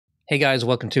Hey guys,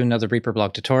 welcome to another Reaper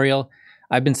blog tutorial.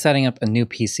 I've been setting up a new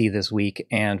PC this week,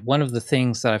 and one of the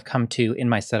things that I've come to in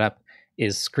my setup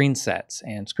is Screensets.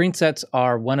 And Screensets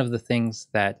are one of the things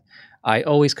that I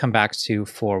always come back to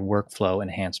for workflow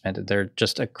enhancement. They're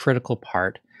just a critical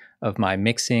part of my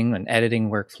mixing and editing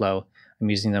workflow. I'm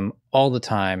using them all the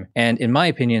time, and in my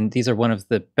opinion, these are one of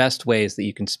the best ways that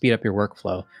you can speed up your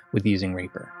workflow with using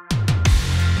Reaper.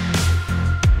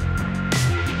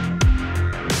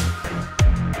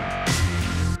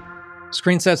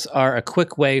 Screensets are a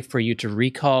quick way for you to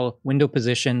recall window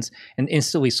positions and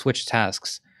instantly switch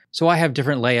tasks. So I have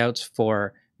different layouts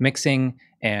for mixing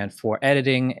and for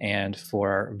editing and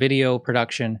for video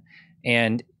production,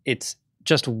 and it's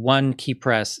just one key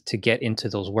press to get into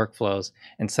those workflows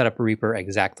and set up Reaper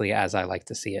exactly as I like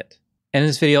to see it. In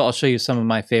this video, I'll show you some of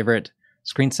my favorite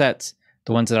screensets,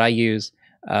 the ones that I use,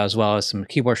 as well as some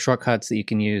keyboard shortcuts that you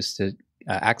can use to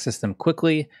access them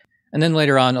quickly. And then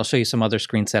later on, I'll show you some other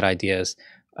screenset ideas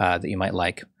that you might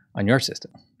like on your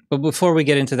system. But before we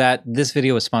get into that, this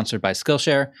video is sponsored by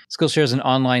Skillshare. Skillshare is an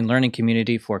online learning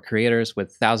community for creators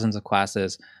with thousands of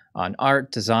classes on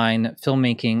art, design,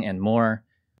 filmmaking, and more.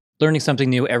 Learning something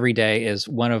new every day is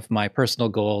one of my personal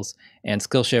goals, and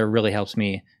Skillshare really helps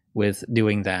me with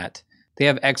doing that. They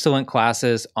have excellent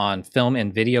classes on film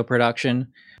and video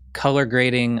production, color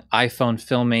grading, iPhone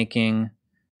filmmaking.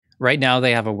 Right now,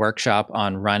 they have a workshop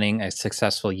on running a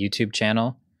successful YouTube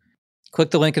channel. Click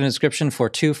the link in the description for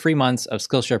 2 free months of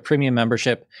Skillshare Premium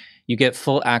membership. You get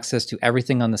full access to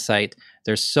everything on the site.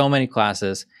 There's so many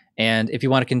classes. And if you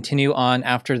want to continue on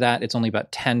after that, it's only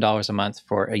about $10 a month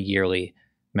for a yearly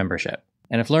membership.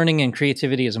 And if learning and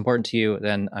creativity is important to you,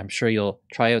 then I'm sure you'll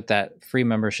try out that free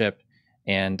membership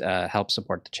and help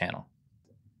support the channel.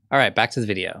 All right, back to the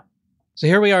video. So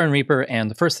here we are in Reaper,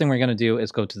 and the first thing we're going to do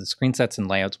is go to the Screensets and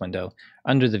Layouts window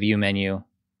under the View menu.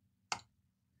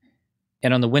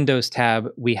 And on the Windows tab,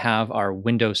 we have our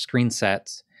Windows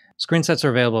Screensets. Screensets are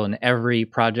available in every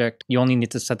project. You only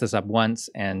need to set this up once,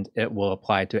 and it will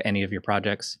apply to any of your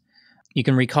projects. You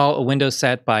can recall a window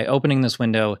set by opening this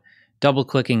window,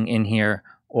 double-clicking in here,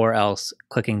 or else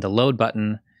clicking the Load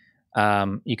button.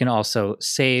 You can also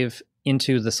save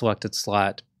into the selected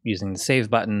slot using the Save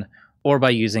button, or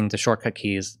by using the shortcut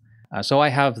keys. So I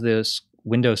have this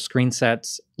Windows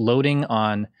Screensets loading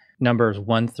on numbers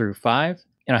 1 through 5,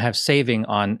 and I have saving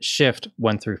on Shift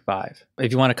 1 through 5.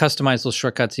 If you want to customize those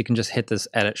shortcuts, you can just hit this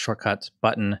Edit Shortcuts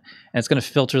button, and it's going to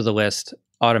filter the list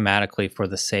automatically for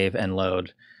the save and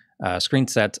load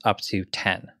screensets up to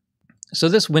 10. So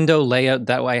this window layout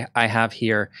that I have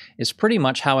here is pretty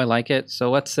much how I like it.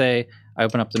 So let's say I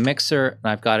open up the mixer,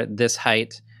 and I've got it this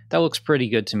height. That looks pretty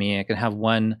good to me. I can have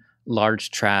one large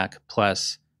track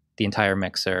plus the entire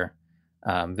mixer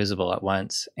visible at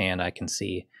once, and I can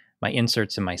see my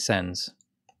inserts and my sends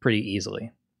pretty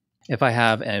easily. If I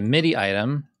have a MIDI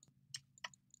item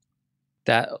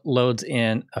that loads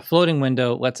in a floating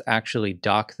window, let's actually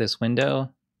dock this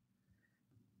window,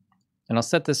 and I'll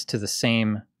set this to the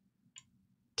same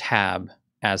tab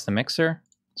as the mixer,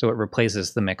 so it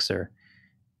replaces the mixer,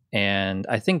 and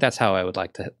I think that's how I would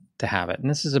like to have it.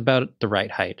 And this is about the right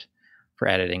height for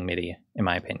editing MIDI, in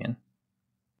my opinion.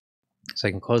 So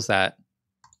I can close that.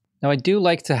 Now I do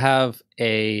like to have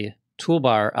a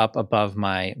toolbar up above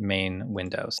my main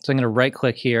windows. So I'm going to right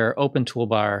click here, open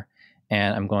toolbar,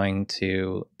 and I'm going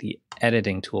to the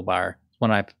editing toolbar,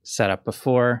 one I've set up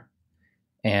before.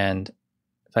 And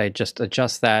if I just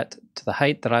adjust that to the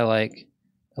height that I like,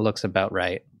 it looks about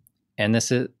right. And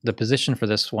this is the position for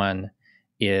this one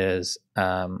is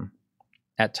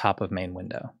at top of main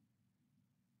window.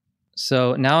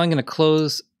 So now I'm going to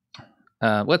close,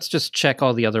 let's just check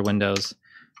all the other windows.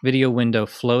 Video window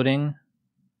floating,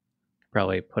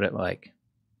 probably put it like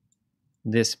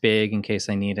this big in case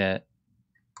I need it,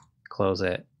 close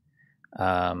it.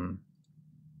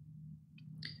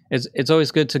 It's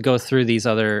always good to go through these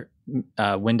other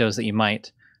windows that you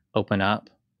might open up.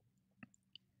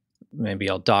 Maybe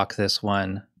I'll dock this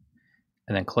one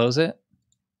and then close it.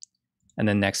 And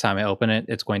then next time I open it,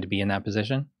 it's going to be in that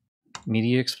position.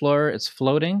 Media Explorer, it's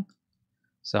floating.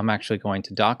 So I'm actually going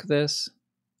to dock this,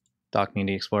 dock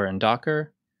Media Explorer and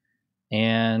Docker,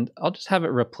 and I'll just have it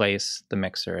replace the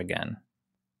mixer again,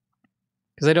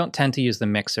 because I don't tend to use the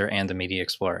mixer and the Media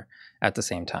Explorer at the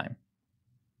same time.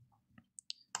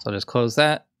 So I'll just close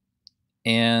that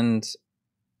and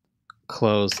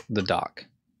close the dock.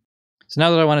 So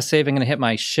now that I want to save, I'm going to hit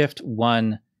my Shift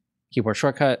 1 keyboard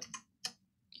shortcut.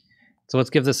 So let's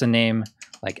give this a name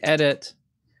like Edit.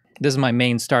 This is my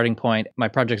main starting point. My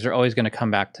projects are always going to come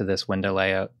back to this window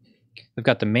layout. We've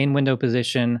got the main window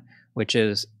position, which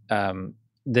is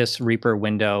this Reaper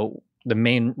window the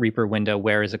main Reaper window,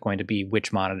 where is it going to be,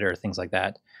 which monitor, things like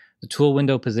that. The tool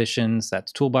window positions,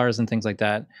 that's toolbars and things like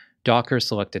that. Docker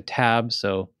selected tabs,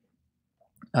 so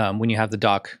when you have the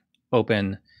dock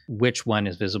open, which one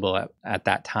is visible at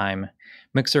that time.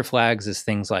 Mixer flags is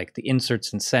things like the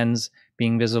inserts and sends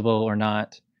being visible or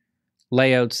not.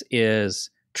 Layouts is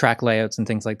track layouts and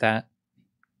things like that.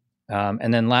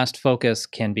 And then last focus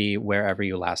can be wherever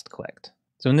you last clicked.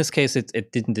 So in this case,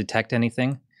 it didn't detect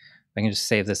anything. I can just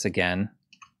save this again.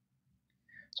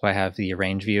 So I have the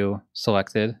arrange view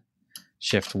selected,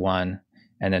 shift 1,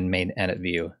 and then main edit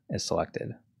view is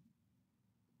selected.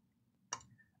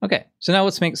 Okay, so now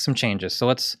let's make some changes. So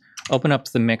let's open up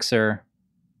the mixer.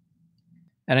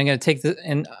 And I'm going to take the,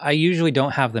 and I usually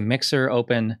don't have the mixer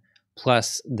open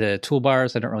plus the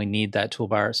toolbars. I don't really need that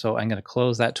toolbar. So I'm going to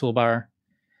close that toolbar.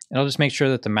 And I'll just make sure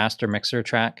that the master mixer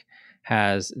track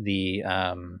has the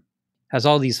has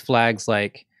all these flags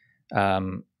like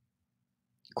clickable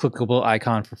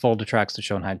icon for folder tracks to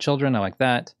show and hide children. I like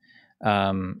that.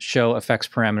 Show effects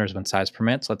parameters when size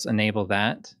permits. Let's enable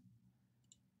that.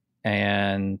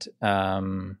 And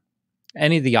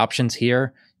any of the options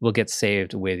here will get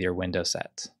saved with your window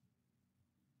set.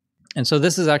 And so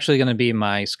this is actually going to be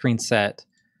my screen set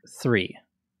 3.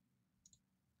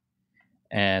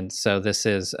 And so this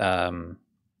is, I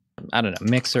don't know,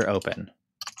 mixer open.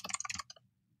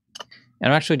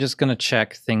 And I'm actually just going to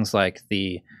check things like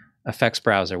the effects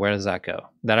browser. Where does that go?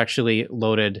 That actually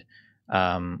loaded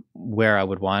where I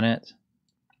would want it.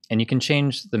 And you can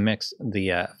change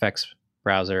the effects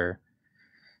browser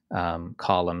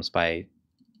columns by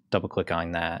double-click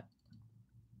on that.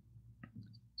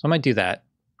 So I might do that.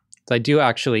 So I do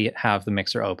actually have the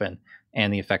mixer open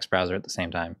and the effects browser at the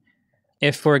same time.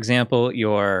 If, for example,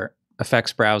 your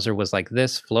effects browser was like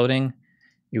this, floating,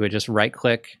 you would just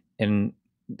right-click in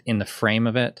the frame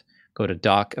of it, go to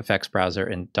Dock, Effects Browser,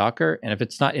 and Docker. And if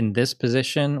it's not in this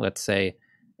position, let's say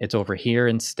it's over here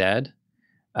instead,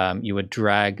 you would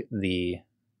drag the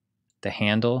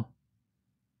handle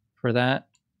for that.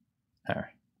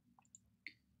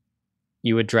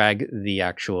 You would drag the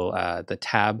actual the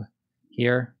tab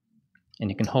here, and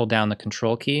you can hold down the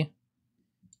Control key,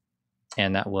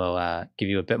 and that will give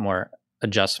you a bit more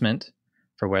adjustment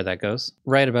for where that goes.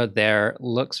 Right about there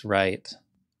looks right.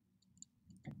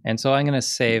 And so I'm going to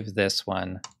save this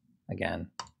one again.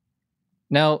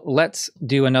 Now let's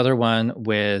do another one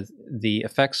with the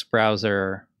effects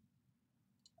browser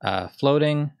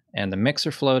floating and the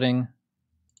mixer floating.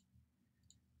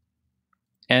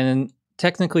 And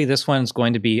technically this one's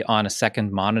going to be on a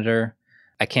second monitor.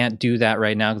 I can't do that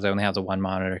right now because I only have the one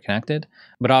monitor connected.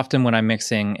 But often when I'm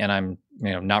mixing and I'm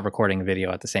not recording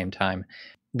video at the same time,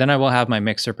 then I will have my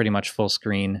mixer pretty much full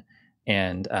screen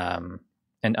and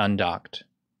undocked.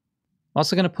 I'm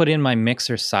also going to put in my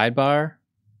mixer sidebar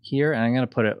here, and I'm going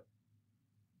to put it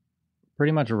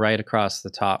pretty much right across the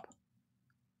top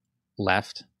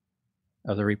left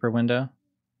of the Reaper window.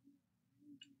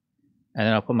 And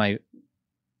then I'll put my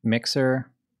mixer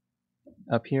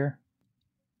up here.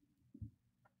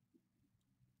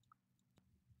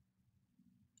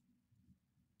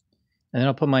 And then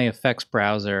I'll put my effects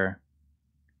browser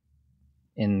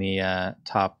in the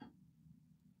top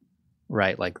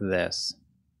right like this.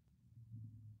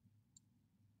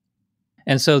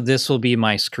 And so this will be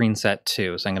my screen set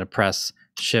 2. So I'm going to press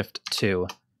Shift 2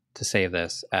 to save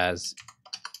this as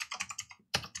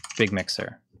Big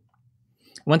Mixer.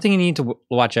 One thing you need to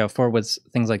watch out for with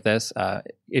things like this,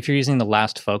 if you're using the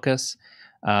last focus,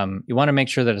 you want to make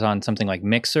sure that it's on something like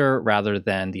Mixer rather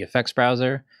than the effects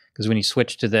browser. Because when you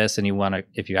switch to this and you want to,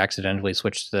 if you accidentally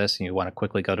switch to this and you want to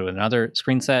quickly go to another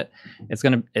screen set,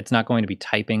 it's not going to be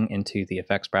typing into the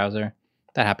effects browser.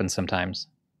 That happens sometimes.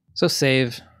 So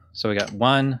save. So we got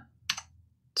 1,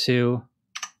 2,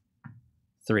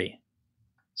 3.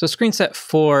 So screen set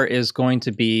 4 is going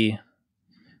to be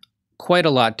quite a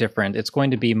lot different. It's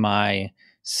going to be my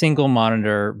single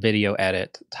monitor video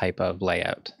edit type of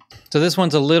layout. So this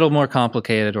one's a little more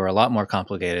complicated, or a lot more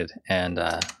complicated, and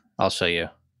I'll show you.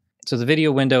 So the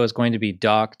video window is going to be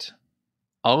docked.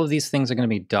 All of these things are going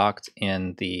to be docked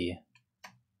to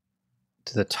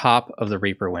the top of the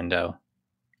Reaper window.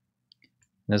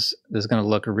 This is going to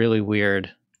look really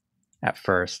weird at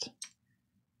first.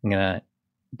 I'm going to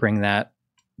bring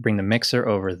the mixer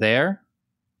over there.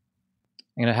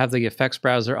 I'm going to have the effects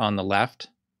browser on the left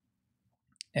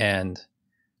and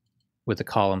with the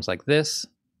columns like this.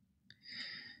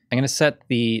 I'm going to set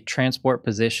the transport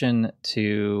position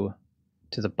to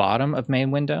the bottom of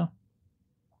main window.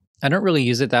 I don't really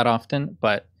use it that often,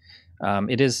 but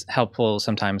it is helpful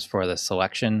sometimes for the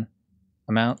selection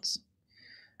amounts.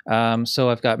 So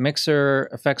I've got mixer,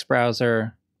 effects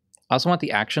browser, I also want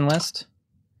the action list.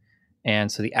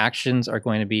 And so the actions are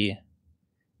going to be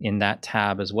in that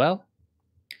tab as well.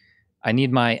 I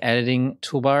need my editing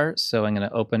toolbar, so I'm going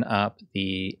to open up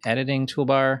the editing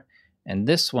toolbar, and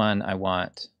this one I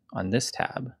want on this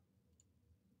tab.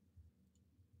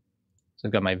 So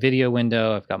I've got my video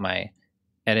window, I've got my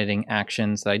editing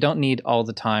actions that I don't need all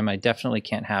the time. I definitely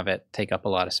can't have it take up a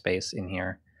lot of space in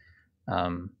here.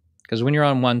 Because when you're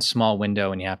on one small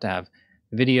window and you have to have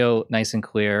video nice and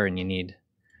clear and you need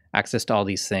access to all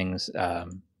these things,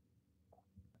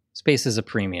 space is a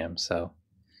premium. So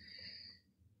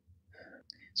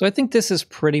I think this is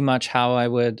pretty much how I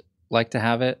would like to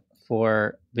have it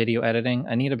for video editing.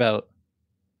 I need a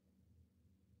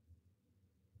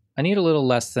little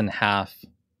less than half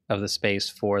of the space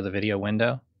for the video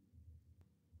window.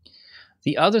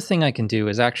 The other thing I can do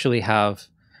is actually have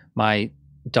my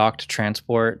docked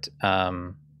transport. I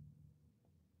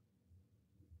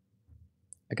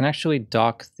can actually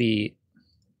dock the,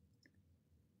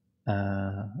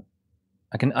 I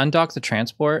can undock the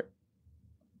transport,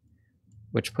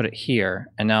 which put it here,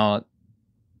 and now,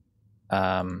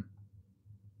 and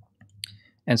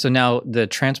so now the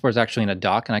transport is actually in a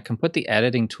dock, and I can put the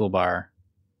editing toolbar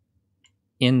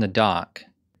in the dock.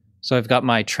 So I've got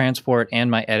my transport and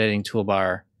my editing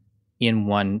toolbar in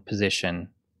one position,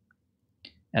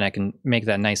 and I can make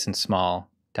that nice and small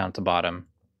down at the bottom.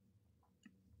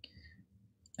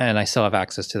 And I still have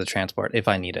access to the transport if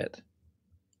I need it.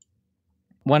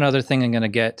 One other thing I'm going to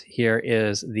get here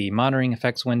is the monitoring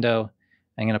effects window.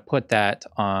 I'm going to put that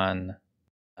on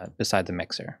beside the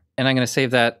mixer. And I'm going to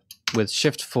save that with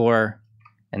Shift 4,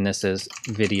 and this is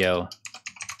video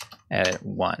edit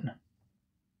 1.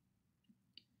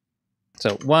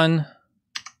 So 1,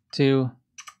 2,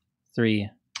 3,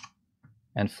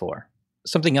 and 4.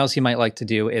 Something else you might like to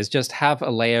do is just have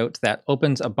a layout that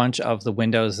opens a bunch of the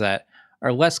windows that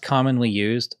are less commonly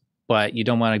used, but you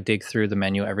don't want to dig through the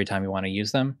menu every time you want to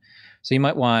use them. So you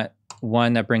might want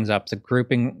one that brings up the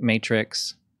grouping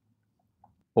matrix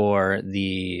or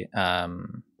the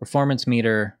performance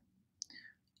meter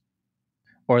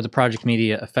or the project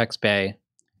media effects bay.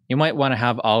 You might want to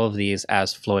have all of these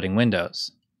as floating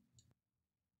windows.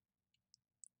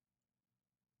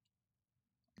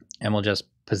 And we'll just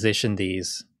position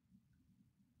these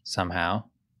somehow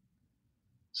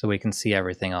so we can see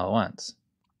everything all at once.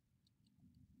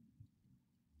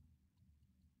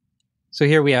 So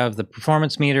here we have the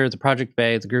performance meter, the project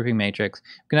bay, the grouping matrix.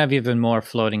 We can have even more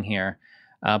floating here.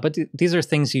 But these are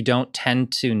things you don't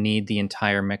tend to need the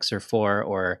entire mixer for,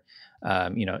 or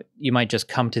you might just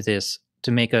come to this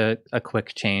to make a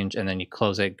quick change and then you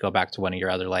close it, go back to one of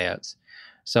your other layouts.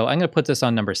 So I'm going to put this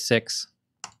on number 6.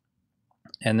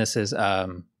 And this is,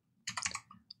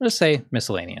 let's say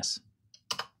miscellaneous.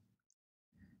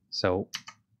 So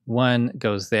 1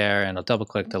 goes there, and I'll double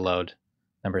click to load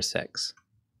number 6.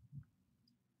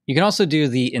 You can also do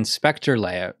the inspector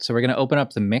layout. So we're going to open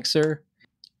up the mixer.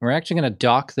 We're actually going to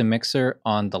dock the mixer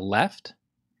on the left.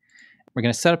 We're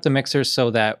going to set up the mixer so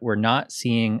that we're not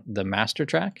seeing the master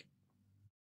track.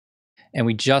 And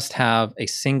we just have a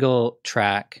single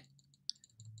track.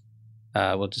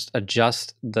 We'll just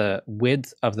adjust the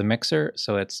width of the mixer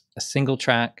so it's a single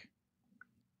track.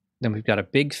 Then we've got a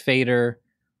big fader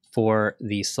for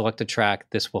the selected track.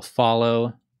 This will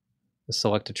follow the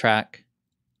selected track.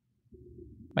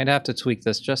 Might have to tweak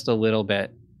this just a little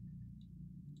bit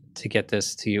to get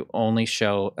this to only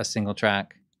show a single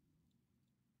track.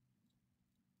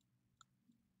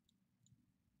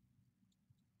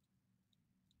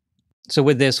 So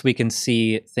with this, we can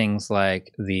see things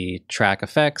like the track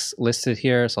effects listed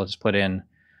here. So I'll just put in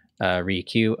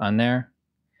REQ on there.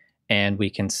 And we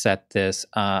can set this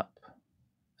up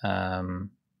to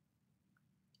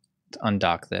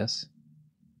undock this.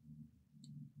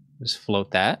 Just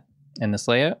float that in this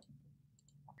layout.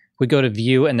 We go to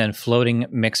view and then floating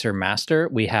mixer master.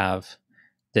 We have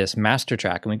this master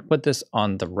track, and we can put this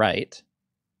on the right.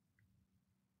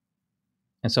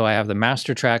 And so I have the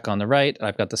master track on the right.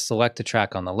 I've got the selected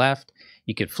track on the left.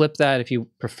 You could flip that if you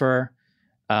prefer.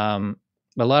 A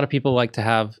lot of people like to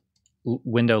have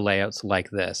window layouts like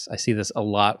this. I see this a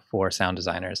lot for sound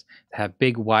designers. They have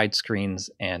big wide screens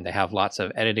and they have lots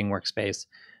of editing workspace,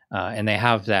 and they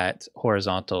have that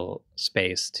horizontal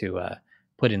space to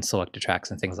put in selected tracks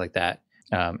and things like that.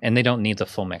 And they don't need the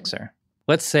full mixer.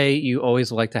 Let's say you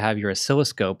always like to have your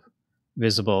oscilloscope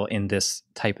visible in this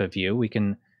type of view. We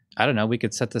can, I don't know, we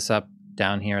could set this up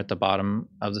down here at the bottom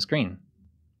of the screen.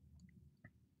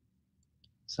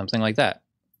 Something like that.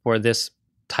 For this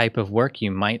type of work,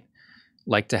 you might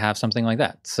like to have something like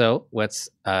that. So let's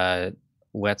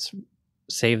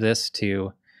save this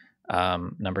to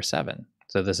number 7.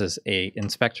 So this is a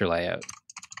inspector layout.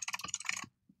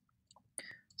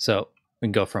 So we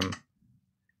can go from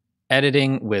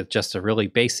editing with just a really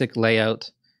basic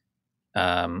layout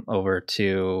over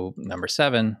to number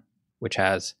 7, which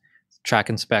has track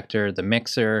inspector, the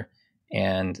mixer,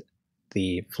 and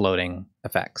the floating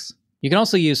effects. You can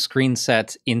also use screen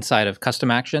sets inside of custom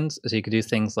actions. So you could do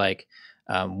things like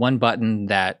one button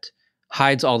that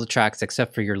hides all the tracks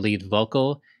except for your lead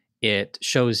vocal. It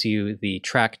shows you the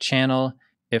track channel.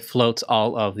 It floats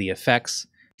all of the effects.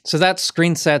 So that's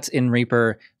screen sets in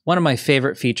Reaper. One of my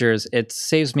favorite features. It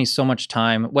saves me so much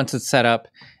time. Once it's set up,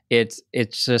 it's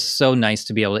just so nice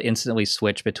to be able to instantly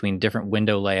switch between different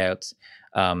window layouts,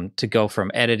 to go from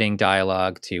editing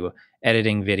dialogue to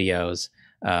editing videos,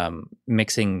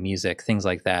 mixing music, things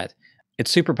like that. It's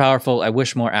super powerful. I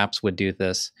wish more apps would do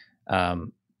this.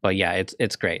 But yeah,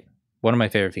 it's great. One of my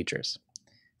favorite features.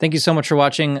 Thank you so much for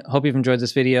watching. Hope you've enjoyed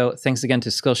this video. Thanks again to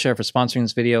Skillshare for sponsoring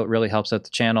this video. It really helps out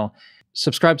the channel.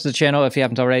 Subscribe to the channel if you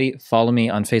haven't already. Follow me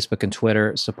on Facebook and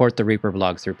Twitter. Support the Reaper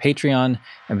blog through Patreon,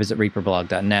 and visit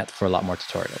reaperblog.net for a lot more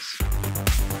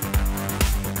tutorials.